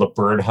the world of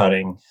bird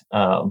hunting,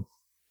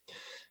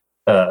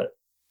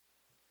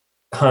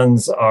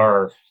 Huns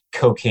are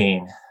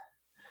cocaine.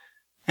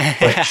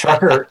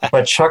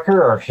 But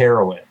chucker are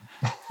heroin.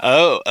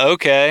 Oh,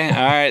 okay.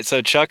 All right. So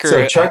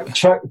So Chucker,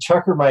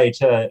 Chucker might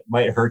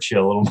hurt you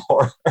a little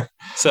more.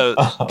 so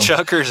um,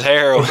 Chucker's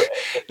heroin,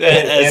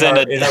 as and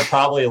in are a, and are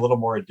probably a little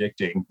more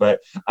addicting.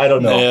 But I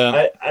don't know.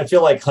 yeah. I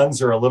feel like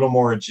Huns are a little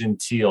more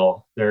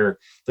genteel. They're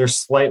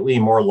slightly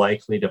more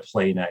likely to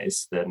play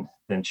nice than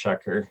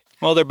Chucker.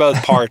 Well, they're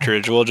both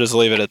partridge. We'll just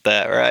leave it at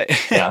that,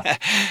 Yeah, right?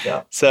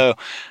 yeah. So,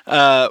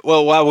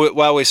 well,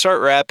 while we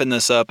start wrapping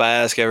this up, I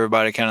ask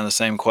everybody kind of the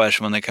same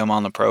question when they come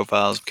on the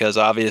profiles, because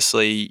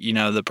obviously,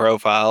 the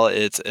profile,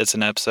 it's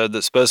an episode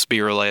that's supposed to be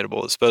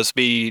relatable. It's supposed to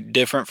be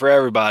different for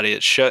everybody.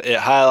 It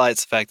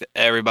highlights the fact that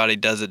everybody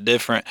does it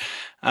different.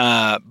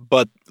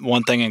 But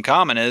one thing in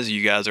common is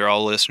you guys are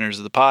all listeners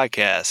of the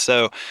podcast.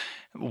 So,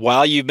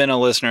 while you've been a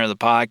listener of the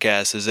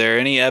podcast, is there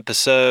any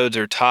episodes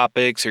or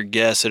topics or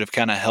guests that have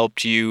kind of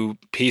helped you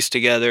piece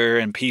together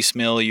and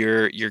piecemeal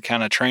your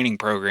kind of training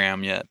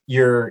program yet?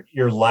 Your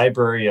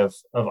library of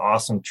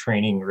awesome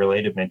training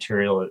related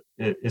material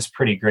is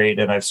pretty great,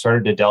 and I've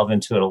started to delve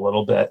into it a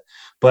little bit.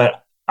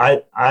 But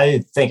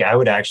I think I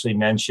would actually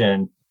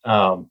mention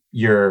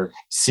your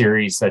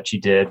series that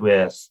you did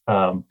with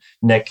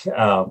Nick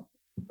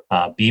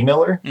B.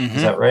 Miller. Mm-hmm.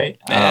 Is that right?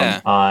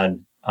 Yeah.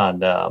 On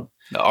the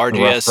Rough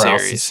RGS Brow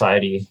series.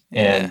 Society,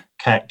 and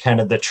kind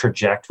of the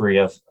trajectory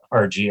of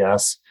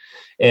RGS,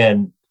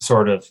 and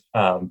sort of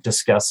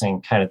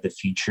discussing kind of the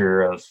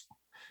future of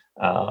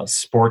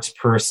sports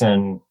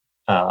person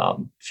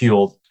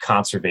fueled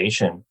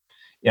conservation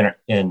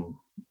in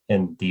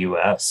the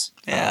U.S.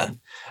 Yeah.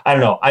 I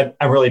don't know.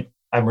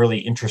 I'm really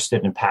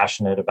interested and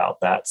passionate about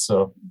that.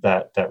 So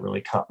that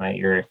really caught my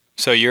ear.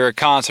 So you're a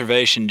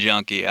conservation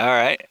junkie. All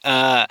right.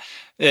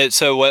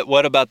 So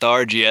what about the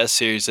RGS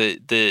series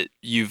that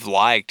you've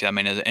liked? I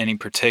mean, is any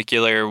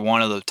particular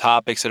one of the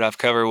topics that I've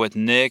covered with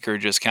Nick, or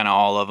just kind of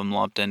all of them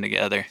lumped in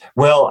together?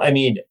 Well, I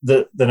mean,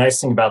 the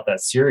nice thing about that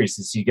series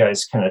is you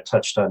guys kind of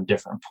touched on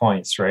different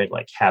points, right?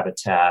 Like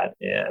habitat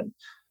and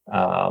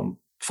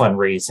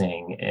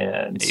fundraising,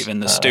 and even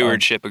the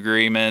stewardship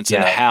agreements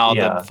and how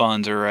the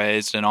funds are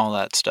raised and all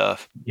that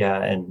stuff.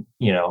 Yeah, and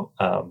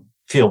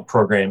field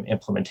program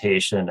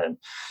implementation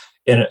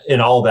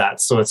and all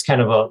that. So it's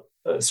kind of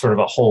a sort of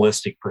a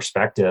holistic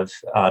perspective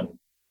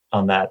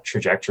on that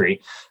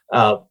trajectory.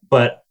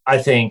 But I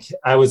think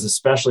I was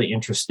especially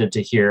interested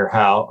to hear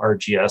how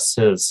RGS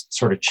has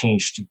sort of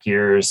changed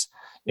gears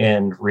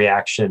in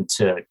reaction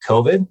to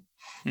COVID,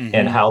 mm-hmm.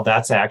 and how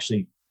that's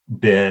actually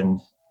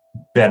been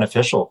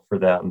beneficial for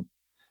them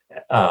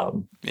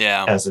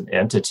as an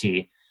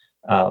entity.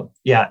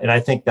 And I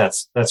think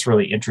that's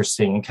really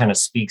interesting, and kind of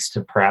speaks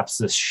to perhaps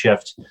this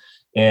shift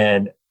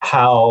in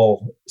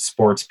how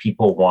sports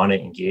people want to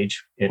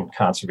engage in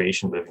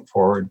conservation moving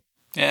forward.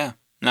 Yeah,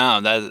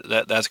 no,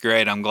 that's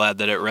great. I'm glad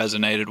that it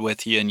resonated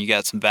with you and you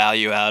got some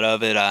value out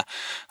of it.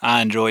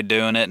 I enjoyed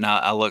doing it, and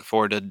I look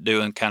forward to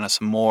doing kind of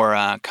some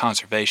more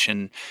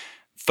conservation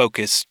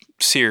focused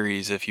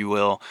series, if you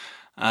will.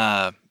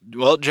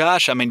 Well,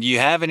 Josh, I mean, do you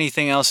have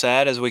anything else to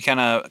add as we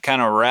kind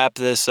of wrap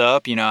this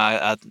up?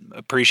 I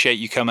appreciate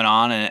you coming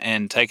on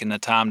and taking the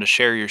time to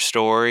share your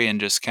story,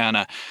 and just kind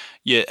of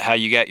how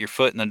you got your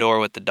foot in the door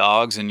with the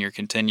dogs and your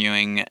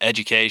continuing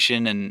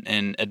education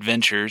and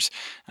adventures.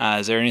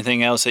 Is there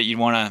anything else that you'd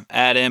want to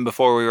add in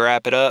before we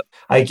wrap it up?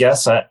 I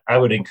guess I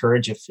would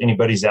encourage, if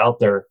anybody's out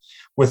there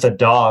with a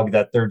dog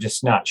that they're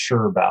just not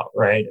sure about,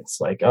 right?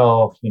 It's like,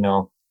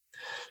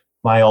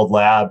 my old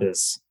lab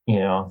is,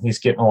 he's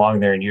getting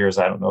along there in years.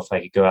 I don't know if I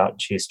could go out and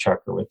chase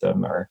Chucker with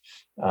them, or,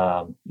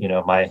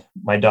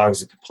 my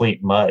dog's a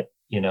complete mutt.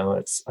 I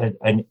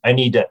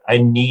need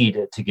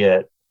to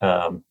get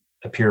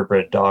a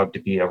purebred dog to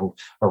be a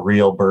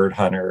real bird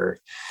hunter.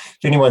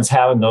 If anyone's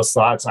having those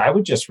thoughts, I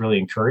would just really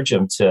encourage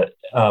them to,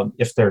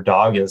 if their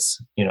dog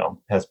is,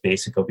 has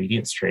basic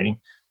obedience training,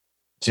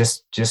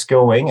 just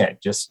go wing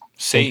it. Just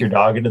take your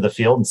dog into the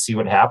field and see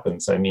what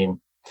happens. I mean,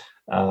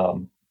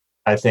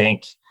 I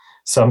think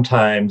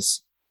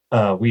sometimes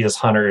we as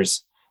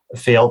hunters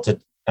fail to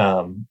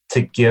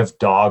give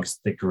dogs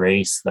the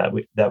grace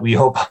that we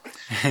hope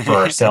for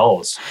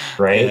ourselves,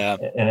 right? Yeah.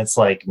 And it's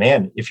like,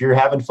 man, if you're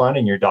having fun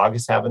and your dog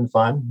is having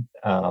fun,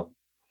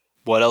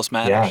 what else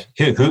matters?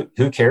 Yeah,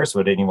 who cares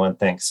what anyone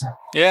thinks?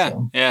 Yeah,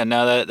 so. Yeah.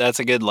 No, that's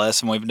a good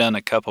lesson. We've done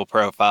a couple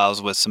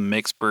profiles with some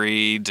mixed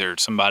breeds, or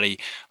somebody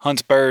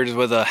hunts birds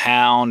with a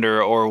hound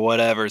or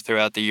whatever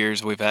throughout the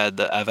years. I've had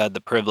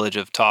the privilege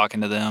of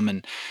talking to them,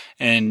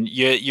 and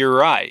you're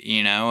right.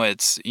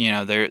 It's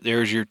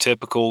there's your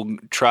typical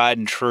tried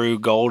and true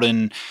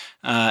golden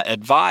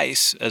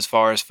advice as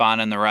far as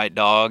finding the right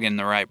dog and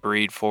the right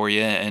breed for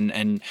you,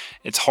 and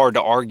it's hard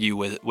to argue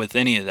with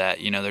any of that.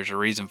 There's a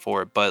reason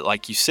for it. But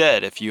like you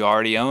said, if you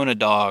already own a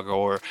dog,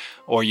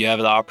 or you have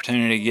the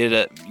opportunity to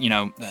get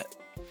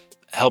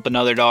help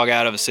another dog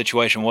out of a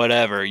situation,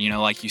 whatever,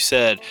 like you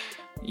said,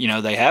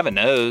 they have a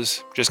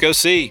nose, just go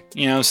see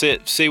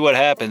what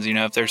happens.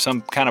 If there's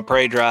some kind of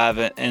prey drive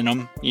in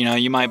them,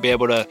 you might be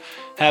able to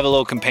have a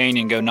little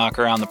companion go knock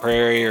around the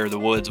prairie or the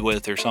woods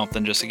with or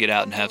something just to get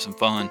out and have some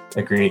fun.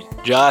 Agreed.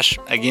 Josh,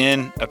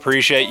 again,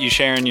 appreciate you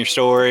sharing your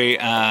story.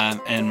 And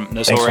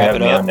this will wrap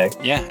it up. Nick.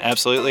 Yeah,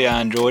 absolutely.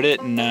 I enjoyed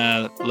it.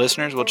 And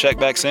listeners, we'll check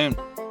back soon.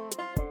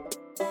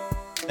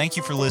 Thank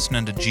you for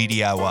listening to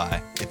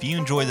GDIY. If you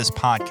enjoy this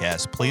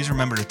podcast, please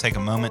remember to take a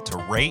moment to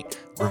rate,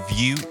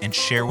 review, and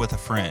share with a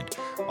friend.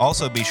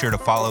 Also, be sure to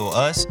follow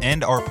us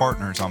and our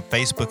partners on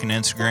Facebook and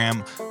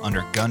Instagram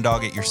under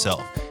Gundog It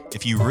Yourself.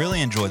 If you really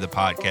enjoy the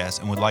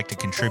podcast and would like to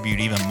contribute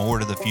even more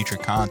to the future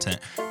content,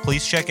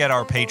 please check out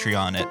our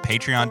Patreon at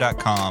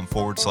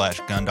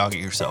patreon.com/Gundog It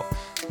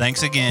Yourself.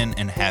 Thanks again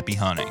and happy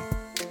hunting.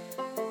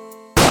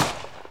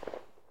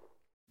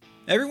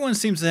 Everyone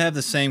seems to have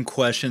the same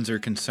questions or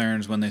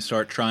concerns when they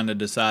start trying to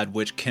decide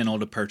which kennel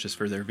to purchase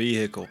for their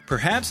vehicle.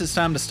 Perhaps it's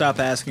time to stop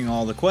asking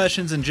all the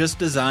questions and just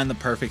design the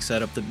perfect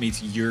setup that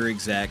meets your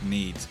exact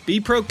needs.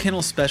 B-Pro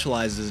Kennel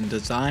specializes in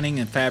designing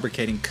and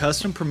fabricating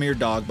custom Premier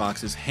dog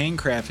boxes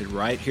handcrafted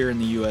right here in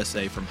the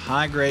USA from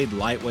high-grade,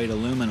 lightweight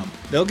aluminum.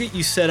 They'll get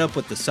you set up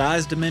with the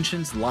size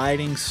dimensions,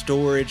 lighting,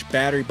 storage,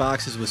 battery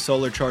boxes with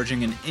solar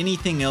charging, and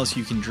anything else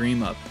you can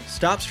dream of.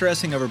 Stop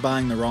stressing over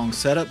buying the wrong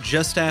setup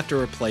just to have to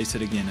replace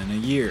it again in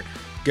a year.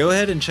 Go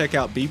ahead and check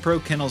out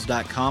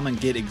bprokennels.com and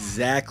get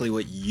exactly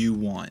what you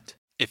want.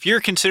 If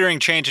you're considering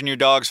changing your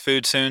dog's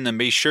food soon, then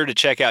be sure to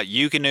check out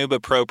Eukanuba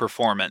Pro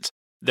Performance.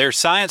 Their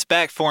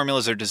science-backed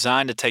formulas are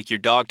designed to take your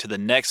dog to the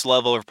next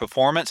level of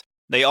performance.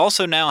 They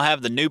also now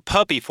have the new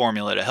puppy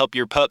formula to help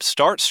your pup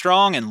start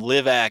strong and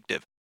live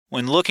active.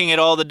 When looking at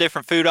all the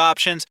different food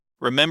options,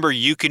 remember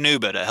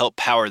Eukanuba to help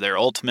power their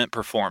ultimate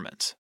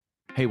performance.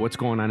 Hey, what's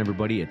going on,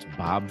 everybody? It's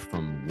Bob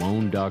from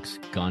Lone Duck's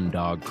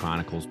Gundog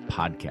Chronicles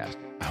podcast.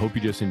 I hope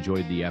you just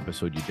enjoyed the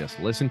episode you just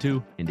listened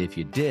to. And if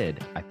you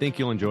did, I think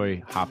you'll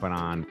enjoy hopping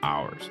on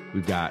ours.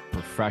 We've got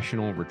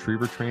professional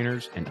retriever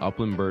trainers and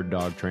upland bird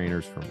dog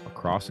trainers from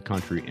across the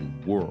country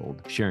and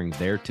world sharing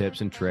their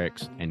tips and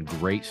tricks and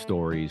great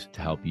stories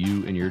to help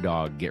you and your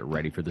dog get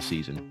ready for the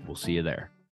season. We'll see you there.